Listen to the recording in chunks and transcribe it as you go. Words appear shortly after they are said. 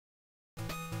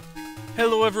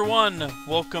Hello everyone,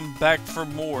 welcome back for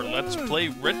more Let's Play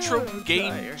Retro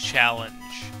Game Challenge.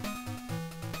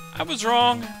 I was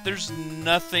wrong, there's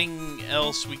nothing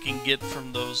else we can get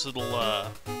from those little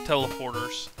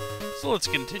teleporters. So let's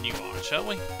continue on, shall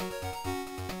we?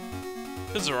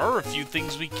 Because there are a few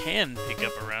things we can pick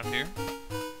up around here.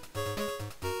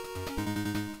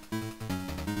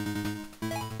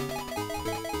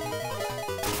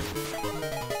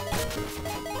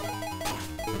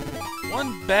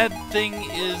 One bad thing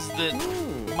is that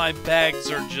my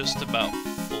bags are just about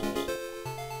full.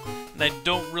 And I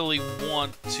don't really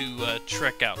want to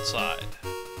trek outside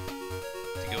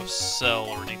to go sell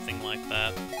or anything like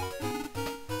that.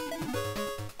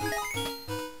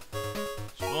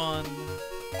 There's one.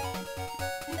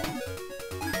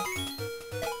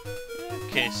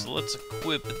 Okay, so let's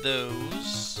equip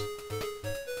those.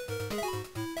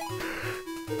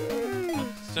 Oh,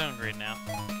 it's downgrade now.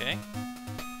 Okay.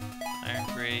 Iron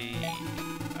Grade.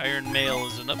 Iron Mail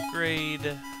is an upgrade.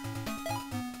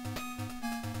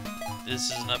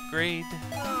 This is an upgrade.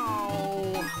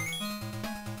 Oh.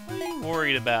 What are you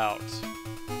worried about?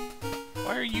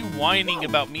 Why are you whining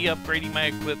about me upgrading my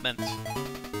equipment?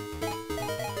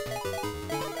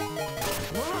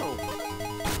 Whoa!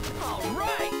 All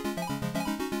right.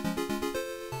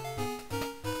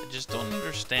 I just don't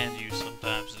understand you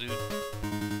sometimes, dude.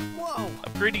 Whoa!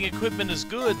 Upgrading equipment is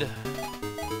good.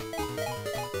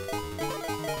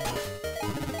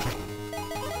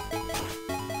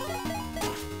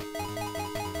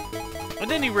 At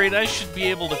any rate, I should be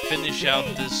able to finish out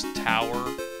this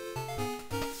tower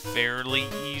fairly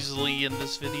easily in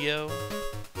this video.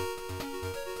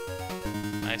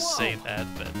 I say that,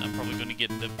 but I'm probably going to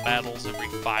get into battles every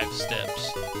 5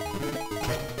 steps,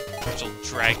 which will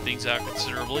drag things out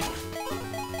considerably.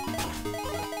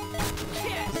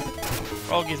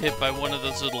 Or I'll get hit by one of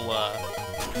those little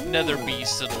nether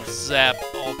beasts that'll zap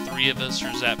all 3 of us,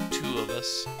 or zap 2 of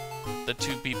us. The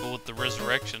 2 people with the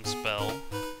resurrection spell.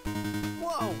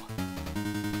 Whoa!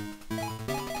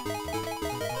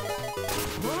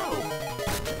 Whoa!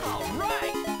 All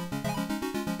right.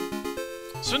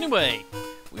 So anyway,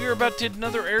 we are about to hit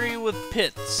another area with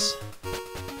pits.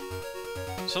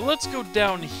 So let's go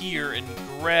down here and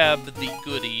grab the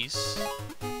goodies.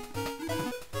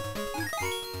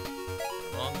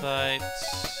 Longite.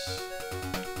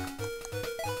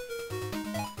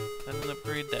 That is an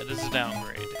upgrade, that is a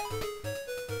downgrade.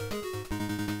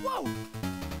 Whoa!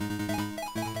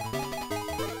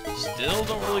 Still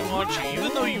don't really want you,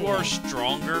 even though you are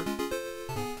stronger.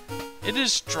 It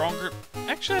is stronger.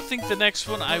 Actually, I think the next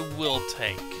one I will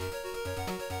take.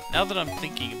 Now that I'm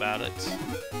thinking about it.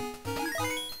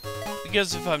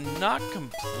 Because if I'm not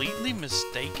completely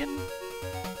mistaken...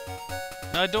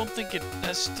 No, I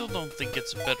still don't think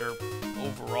it's a better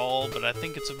overall, but I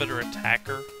think it's a better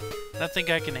attacker. And I think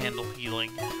I can handle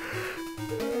healing.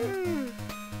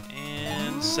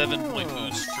 And 7-point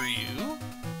boost for you.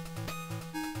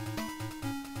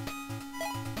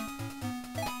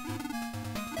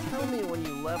 Tell me when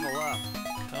you level up.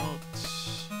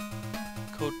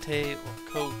 Cote or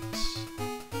coat.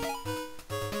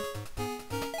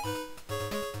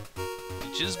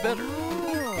 Which is better.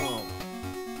 Oh.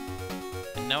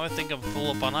 And now I think I'm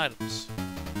full up on items.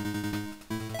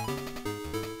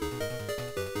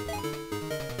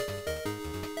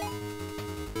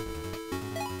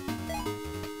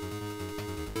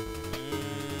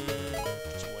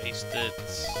 Just waste it.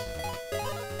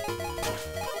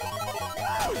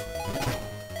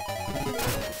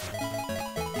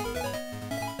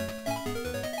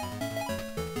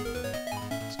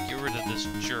 Let's get rid of this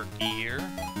jerky here.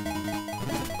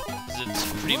 Because it's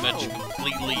pretty much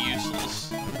completely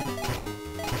useless.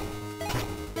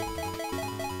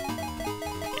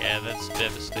 Yeah, that's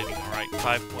devastating. Alright,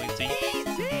 5 points each.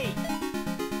 Easy.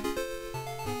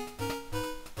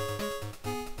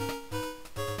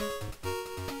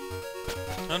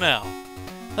 So now,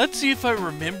 let's see if I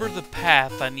remember the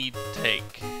path I need to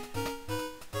take.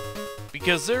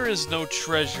 Because there is no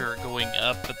treasure going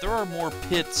up, but there are more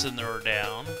pits than there are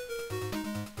down.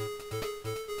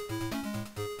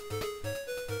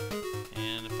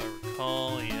 And if I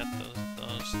recall, yeah,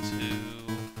 those 2.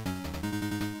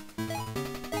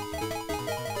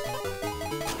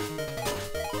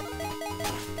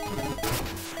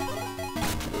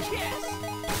 Yes.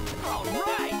 All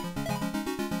right.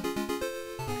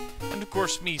 And of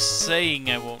course, me saying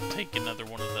I won't take another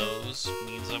one of those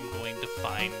means I'm going to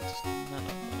find none of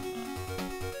them.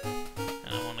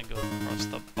 And I want to go across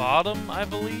the bottom, I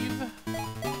believe.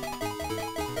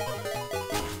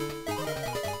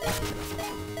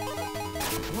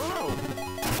 Whoa!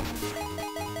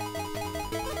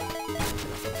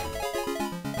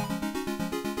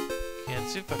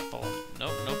 see if I fall.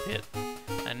 Nope, no pit.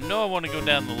 I know I want to go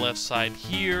down the left side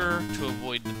here to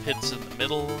avoid the pits in the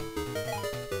middle.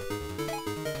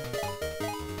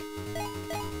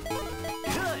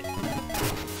 Good.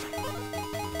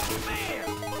 Bam.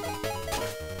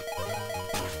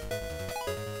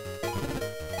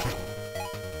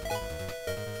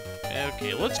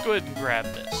 Okay, let's go ahead and grab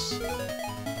this.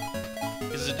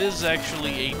 Because it is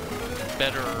actually a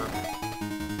better...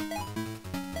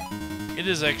 It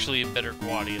is actually a better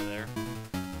Guadia there.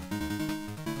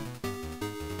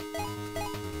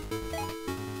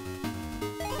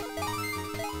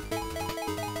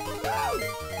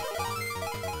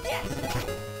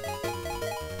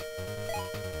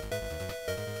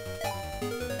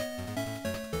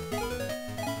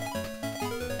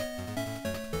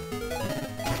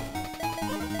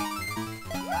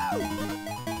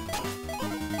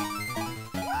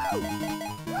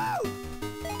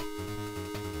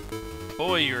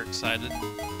 Boy, you're excited.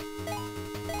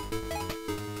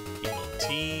 Heal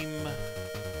team.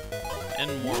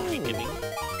 And more weakening.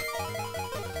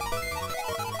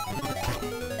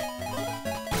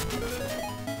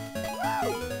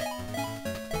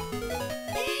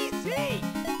 Easy.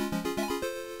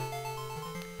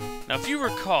 Now, if you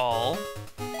recall,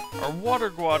 our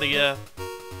Water Guadia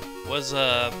was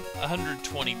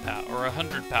 120 power, or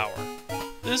 100 power.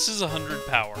 This is 100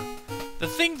 power. The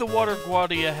thing the Water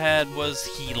Guadia had was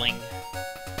healing.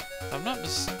 If I'm not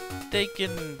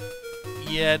mistaken,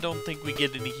 yeah, I don't think we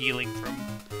get any healing from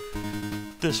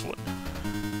this one.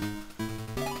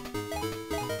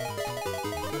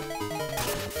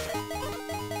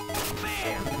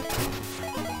 Bam.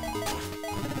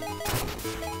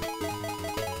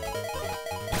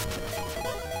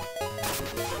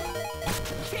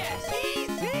 Yes,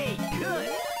 easy. Good.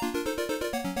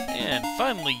 And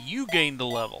finally, you gained a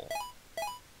level.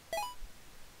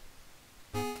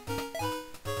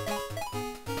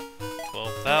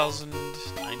 12,000,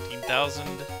 19,000,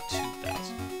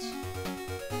 2,000.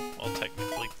 Well,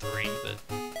 technically 3, but...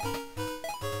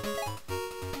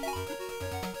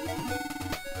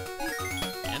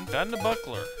 And found a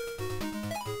buckler.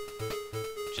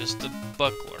 Just a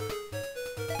buckler.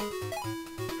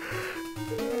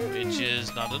 Which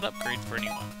is not an upgrade for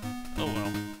anyone. Oh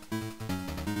well.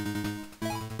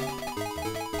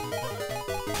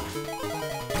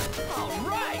 All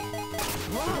right.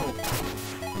 Whoa.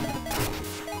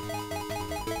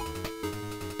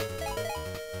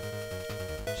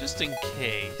 Just in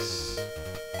case.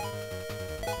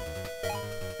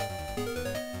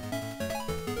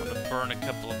 I'm gonna burn a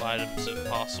couple of items if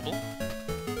possible.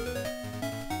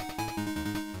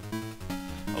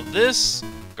 Oh, this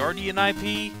Guardian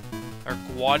IP, or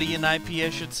Guadian IP I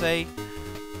should say,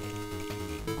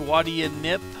 Guadian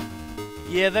Nip,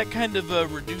 yeah, that kind of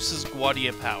reduces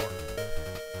Guadia power.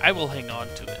 I will hang on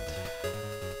to it.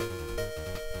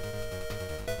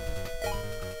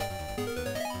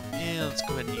 Yeah, let's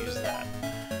go ahead and use that.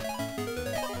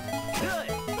 Good.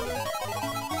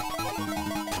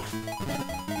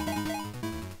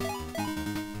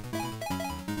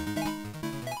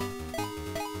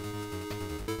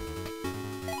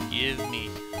 Give me.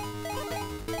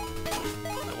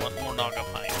 I want more Naga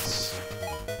Pints.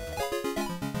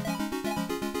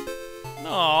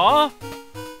 Aww!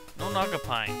 No Naga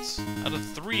Pints. Out of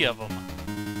 3 of them.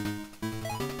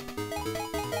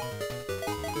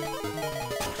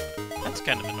 That's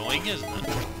kind of annoying, isn't it?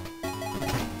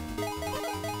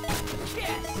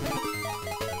 Yes.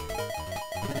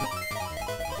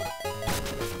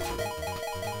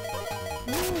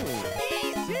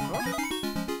 Easy.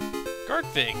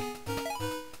 Guardfig.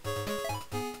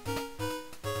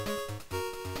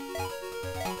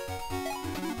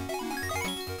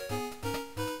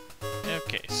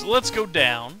 Okay, so let's go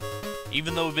down.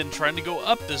 Even though we've been trying to go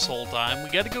up this whole time, we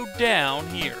gotta go down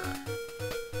here.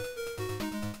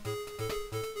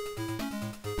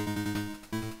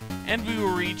 And we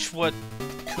will reach what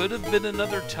could have been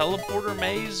another teleporter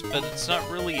maze, but it's not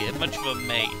really much of a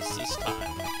maze this time.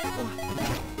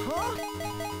 Huh?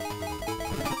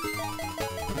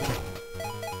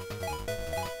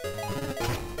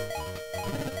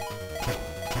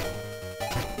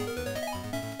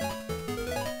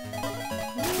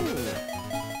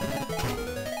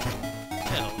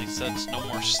 Yeah, at least that's no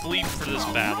more sleep for this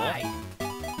battle. Right.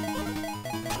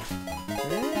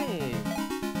 Hey.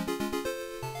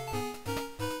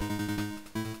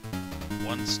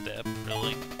 One step,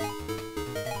 really.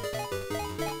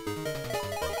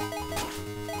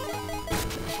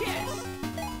 Yes.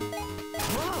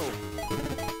 Whoa.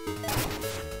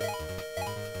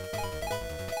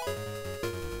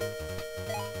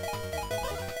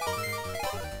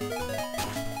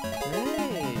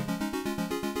 Hey.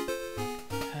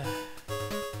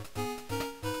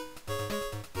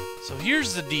 So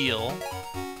here's the deal.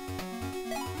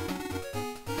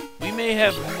 We may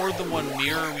have more than one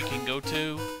mirror we can go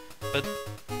to, but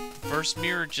the first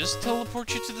mirror just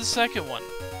teleports you to the second one.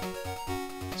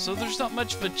 So there's not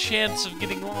much of a chance of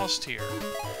getting lost here.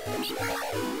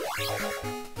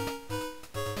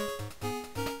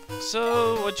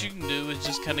 So what you can do is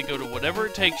just kind of go to whatever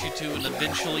it takes you to, and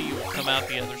eventually you will come out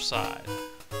the other side.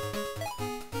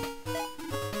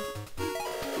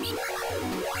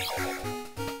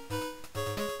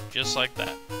 Just like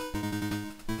that.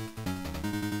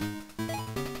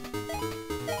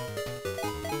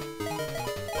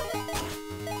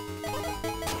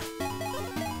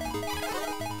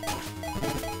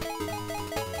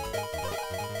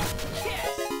 Yes.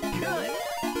 Good.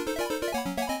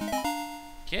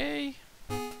 Okay.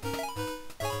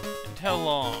 And how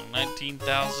long?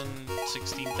 19,000,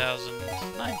 16,000,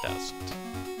 9,000.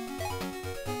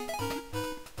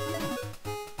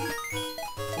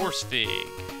 Force Fig.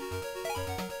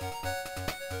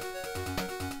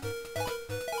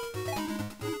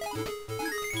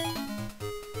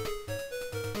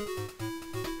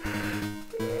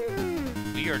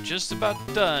 We are just about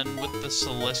done with the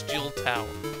Celestial Tower.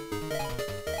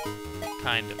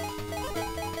 Kind of.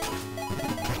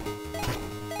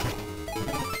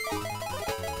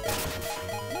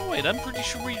 No, wait, I'm pretty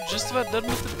sure we're just about done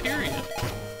with the period.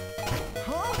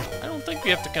 Huh? I don't think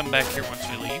we have to come back here once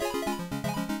we leave.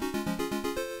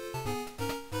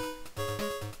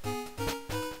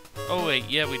 Oh wait,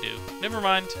 yeah we do. Never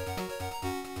mind.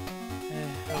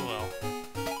 Oh well.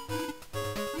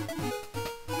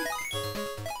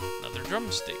 Another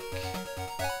drumstick.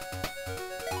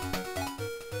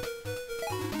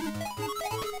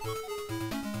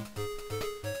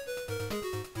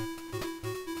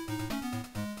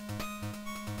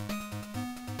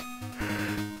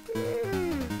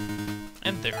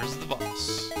 And there's the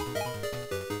boss.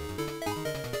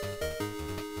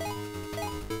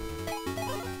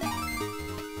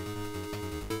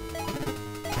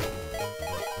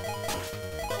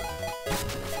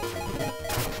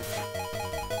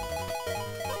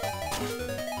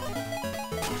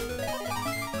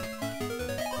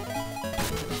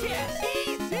 Yes.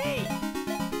 Easy.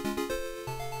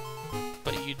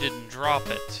 But you didn't drop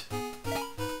it.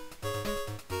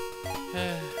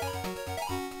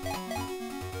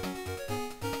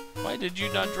 Why did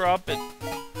you not drop it?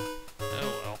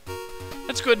 Oh well.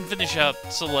 Let's go ahead and finish out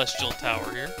Celestial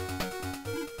Tower here.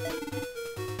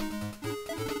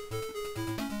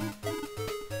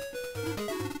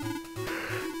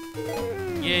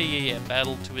 Yeah.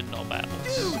 Battle to end all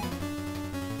battles. Dude.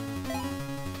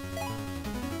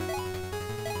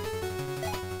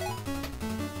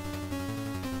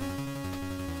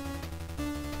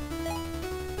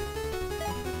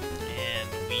 And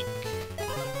weak.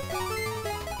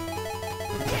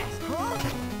 Yes. Huh?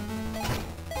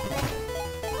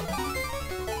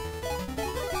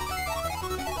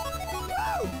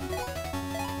 Woo!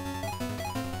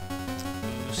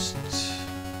 Boost.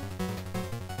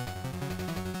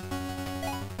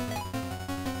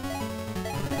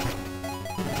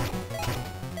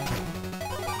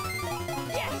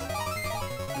 Yes.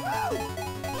 Woo!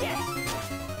 Yes.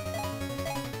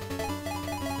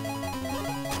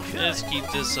 Let's keep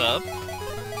this up.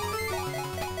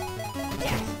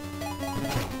 Yes.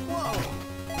 Whoa.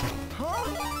 Huh?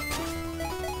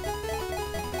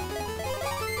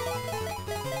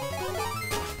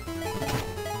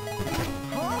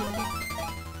 Huh?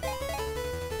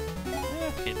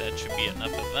 Okay, that should be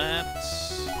enough of that.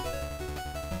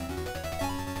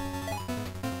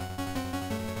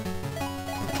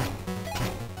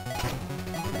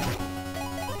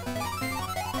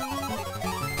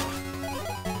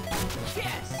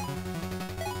 Yes.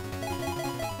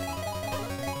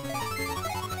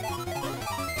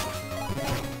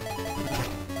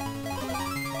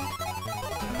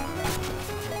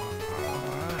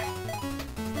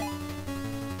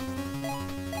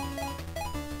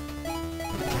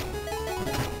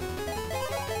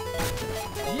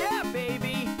 Yeah,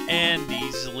 baby. And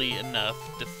easily enough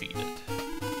defeated.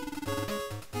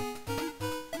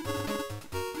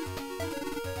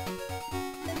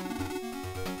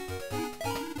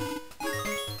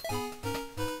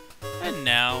 And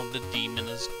now the demon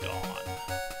is gone.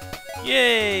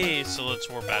 Yay! So let's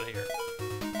warp out of here.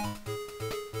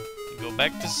 And go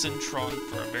back to Centron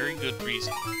for a very good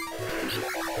reason.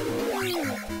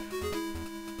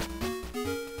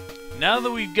 Now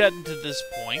that we've gotten to this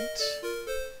point,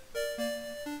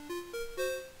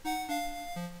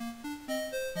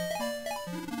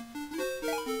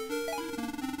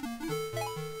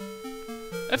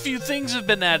 a few things have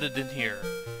been added in here.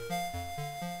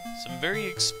 Some very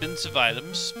expensive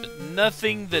items, but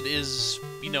nothing that is,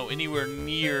 anywhere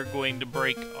near going to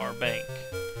break our bank.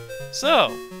 So,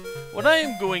 what I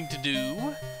am going to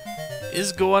do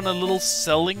is go on a little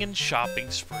selling and shopping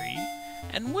spree,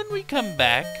 and when we come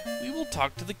back, we will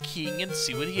talk to the king and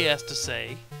see what he has to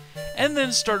say, and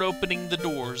then start opening the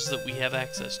doors that we have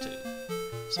access to.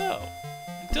 So,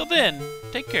 until then,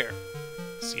 take care.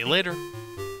 See you later.